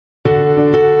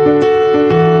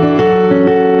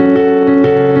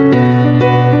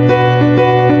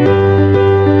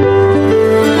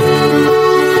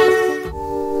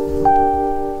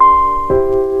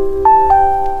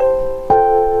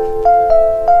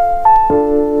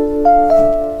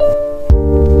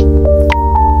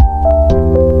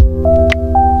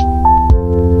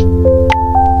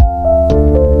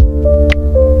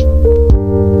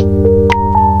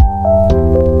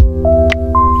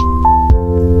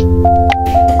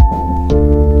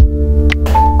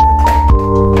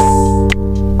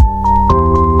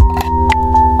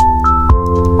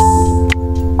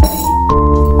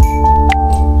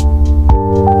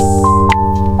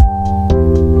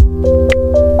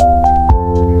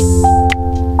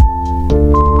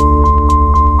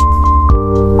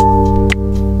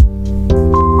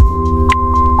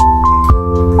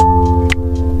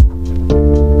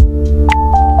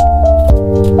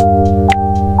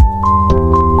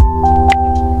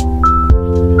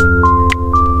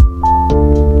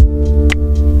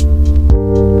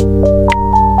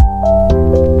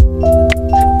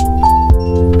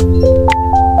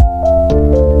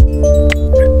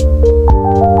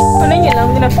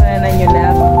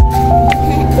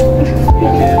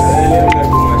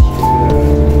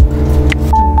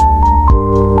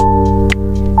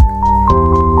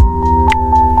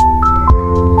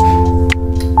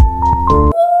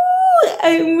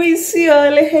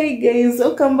y'all. Hey guys,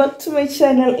 welcome back to my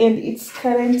channel, and it's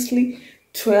currently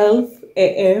 12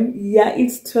 a.m. Yeah,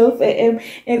 it's 12 a.m.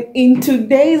 and in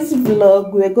today's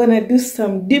vlog we're gonna do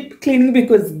some deep cleaning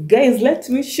because guys, let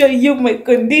me show you my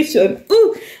condition.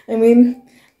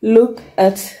 Look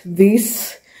at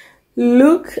this.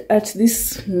 Look at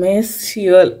this mess,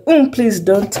 y'all. Please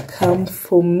don't come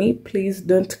for me. Please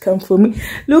don't come for me.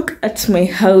 Look at my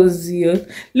house, y'all.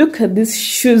 Look at these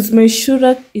shoes. My shoe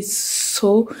rack is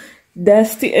so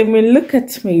dusty. Look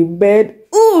at my bed.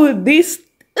 This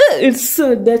it's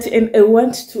so dirty, and I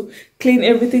want to clean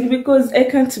everything because I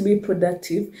can't be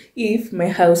productive if my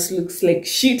house looks like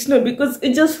shit. No, because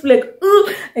it just like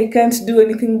I can't do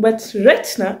anything. But right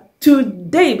now,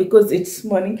 today, because it's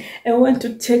morning, I want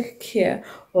to take care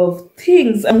of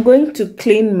things. I'm going to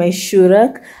clean my shoe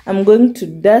rack. I'm going to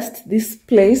dust this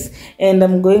place, and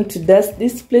I'm going to dust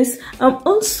this place. I'm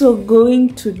also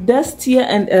going to dust here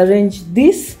and arrange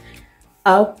this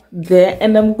up there,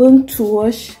 and I'm going to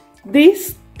wash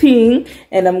this thing,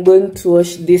 and I'm going to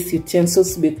wash these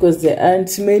utensils because there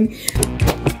aren't many.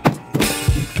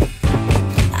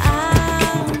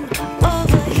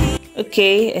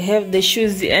 Okay, I have the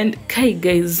shoes, and okay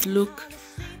guys, look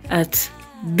at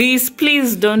this.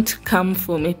 Please don't come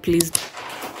for me, please.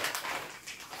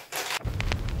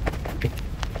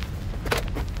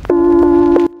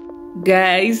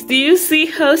 Guys, do you see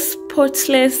how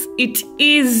spotless it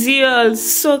is? Y'all,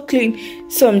 so clean.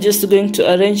 So I'm just going to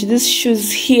arrange these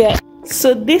shoes here.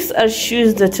 So these are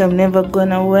shoes that I'm never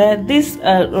gonna wear. These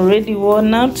are already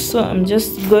worn out, so I'm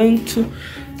just going to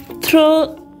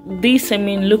throw this.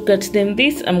 Look at them.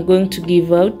 This I'm going to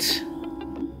give out.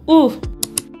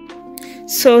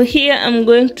 So here I'm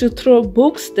going to throw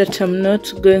books that I'm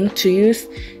not going to use.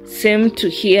 Same to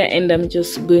here, and I'm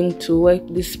just going to wipe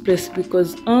this place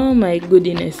because oh my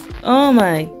goodness, oh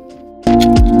my.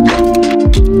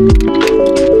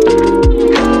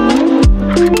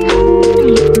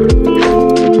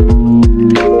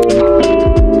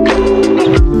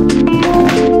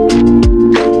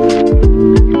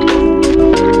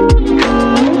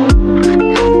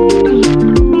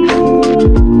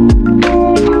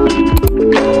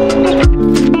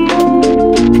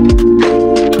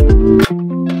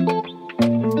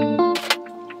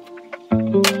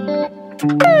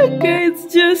 Guys,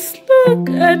 just look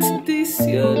at this,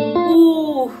 y'all.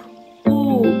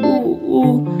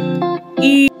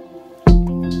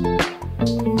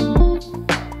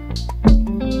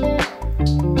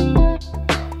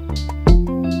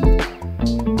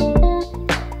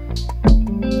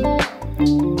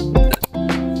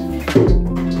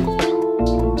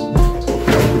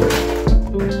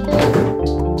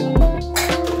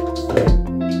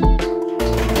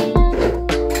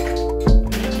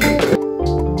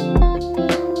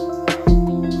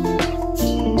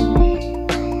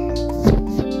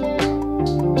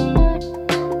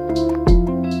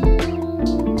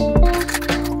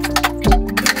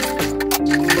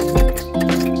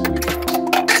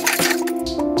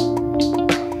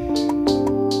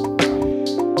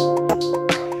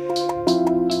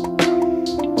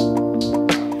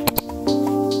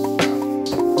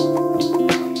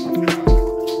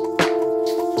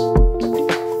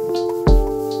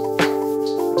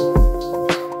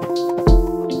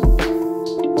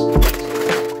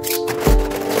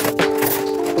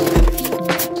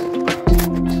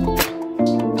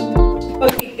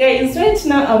 Guys, right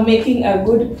now I'm making a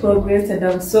good progress, and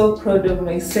I'm so proud of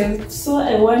myself. So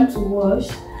I want to wash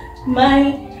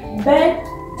my bed,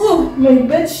 my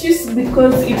bed sheets,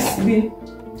 because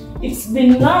it's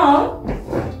been long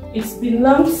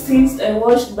since I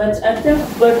washed. But I thank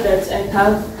God that I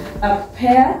have a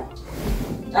pair.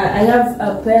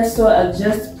 So I'll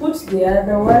just put the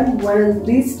other one while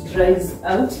this dries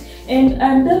out, and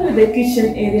I'm done with the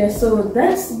kitchen area. So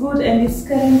that's good, and it's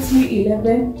currently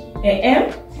 11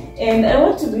 a.m. and I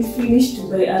want to be finished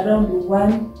by around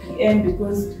 1 p.m.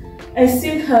 because I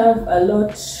still have a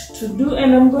lot to do,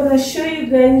 and I'm gonna show you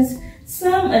guys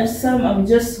some, and some I'm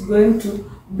just going to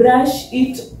brush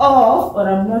it off, or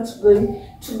I'm not going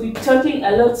to be talking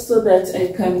a lot so that I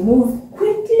can move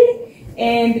quickly.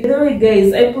 And by the way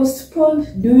guys, I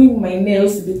postponed doing my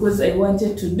nails because I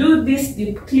wanted to do this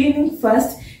deep cleaning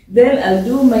first, then I'll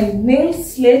do my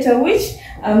nails later, which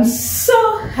I'm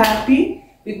so happy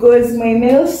because my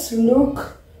nails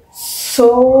look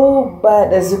so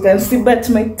bad, as you can see, but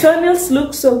my toenails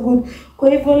look so good.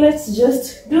 So let's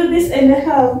just do this, and I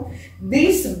have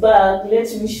this bag.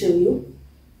 Let me show you.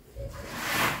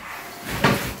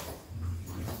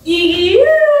 Yeah,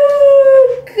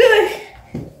 okay.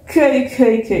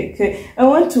 I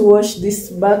want to wash this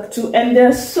bag too, and there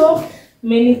are so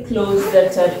many clothes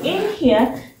that are in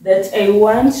here that I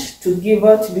want to give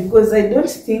out, because I don't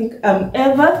think I'm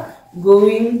ever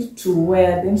going to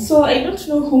wear them. So I don't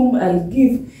know whom I'll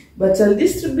give, but I'll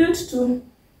distribute to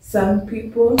some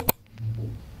people.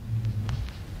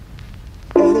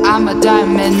 I'm a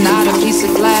diamond, not a piece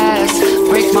of glass.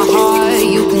 Break my heart,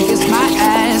 you can kiss my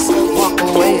ass. Walk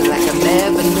away like I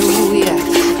never knew ya.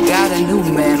 Got a new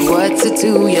man, what's it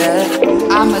to ya?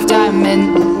 I'm a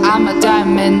diamond, I'm a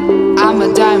diamond, I'm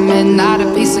a diamond, not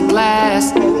a piece of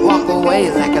glass. Walk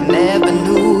away like I never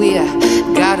knew ya.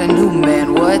 Got a new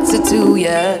man, what's it to ya?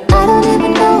 I don't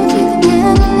even know if you can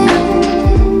handle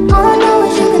it. All I know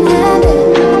is you can have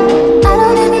it. I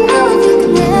don't even know if you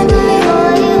can handle it.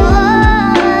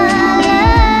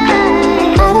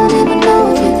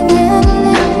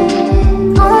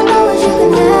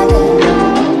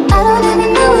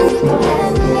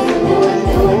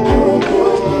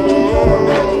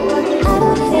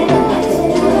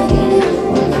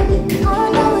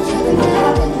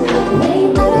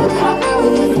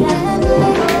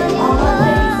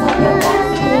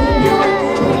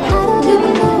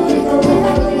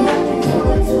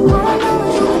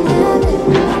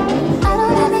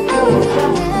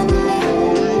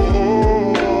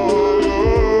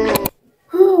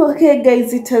 Okay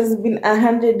guys, it has been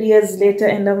 100 years later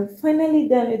and I'm finally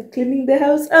done with cleaning the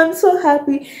house. I'm so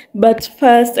happy, but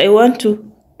first I want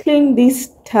to clean this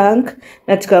tank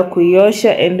nataka kuiosha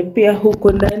and pia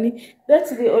huko ndani. That's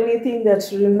the only thing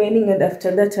that's remaining, and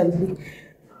after that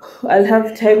I'll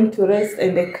have time to rest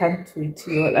and I can't wait,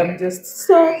 you all. I'm just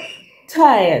so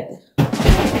tired.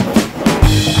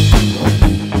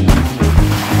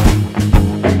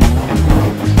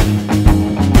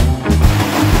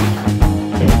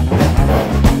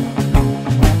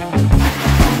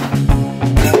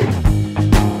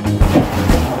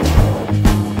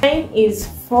 Is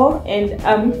 4 and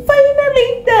I'm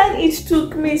finally done. It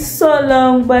took me so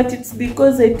long, but it's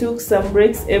because I took some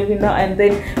breaks every now and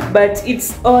then, but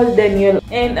it's all done, you know.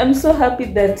 And I'm so happy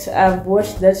that I've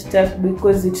washed that tank,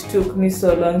 because it took me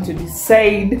so long to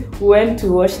decide when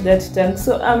to wash that tank.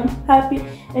 So I'm happy,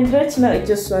 and right now I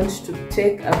just want to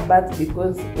take a bath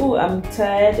because I'm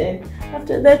tired, and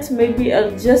after that maybe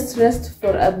I'll just rest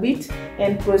for a bit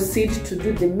and proceed to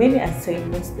do the many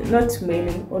assignments, not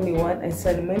many, only one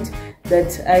assignment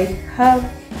that I have.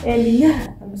 And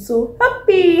yeah, I'm so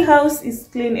happy. House is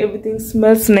clean, everything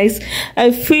smells nice,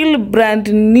 I feel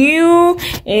brand new,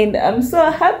 and I'm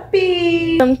so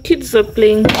happy. Some kids are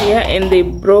playing here and they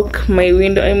broke my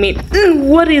window. I mean,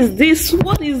 what is this?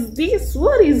 What is this?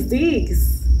 What is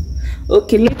this?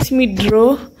 Okay, let me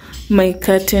draw my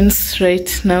curtains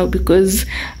right now because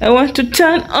I want to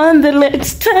turn on the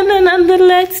lights. Turn on the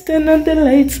lights, turn on the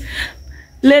lights.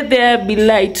 Let there be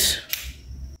light.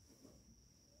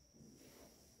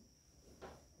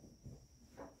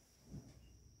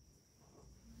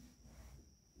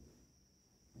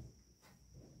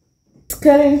 It's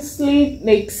currently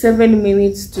like 7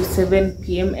 minutes to 7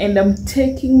 p.m. and I'm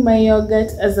taking my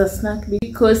yogurt as a snack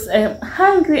because I am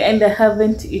hungry and I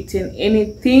haven't eaten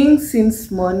anything since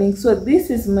morning. So this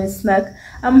is my snack.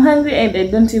 I'm hungry and I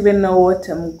don't even know what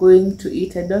I'm going to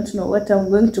eat. I don't know what I'm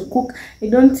going to cook. I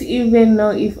don't even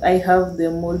know if I have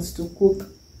the molds to cook.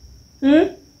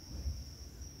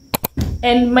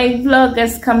 And my vlog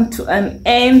has come to an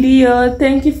end, y'all.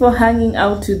 Thank you for hanging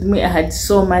out with me. I had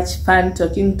so much fun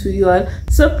talking to you all.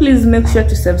 So please make sure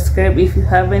to subscribe if you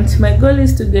haven't. My goal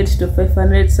is to get to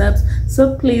 500 subs.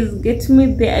 So please get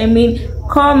me there. I mean,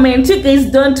 comment. You guys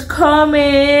don't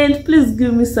comment. Please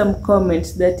give me some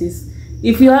comments. That is,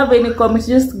 if you have any comments,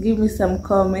 just give me some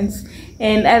comments.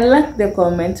 And I like the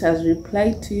comment. I'll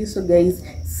reply to you. So guys,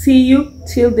 see you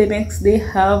till the next day.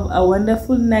 Have a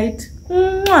wonderful night.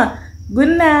 Mwah!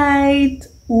 Good night.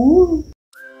 Ooh.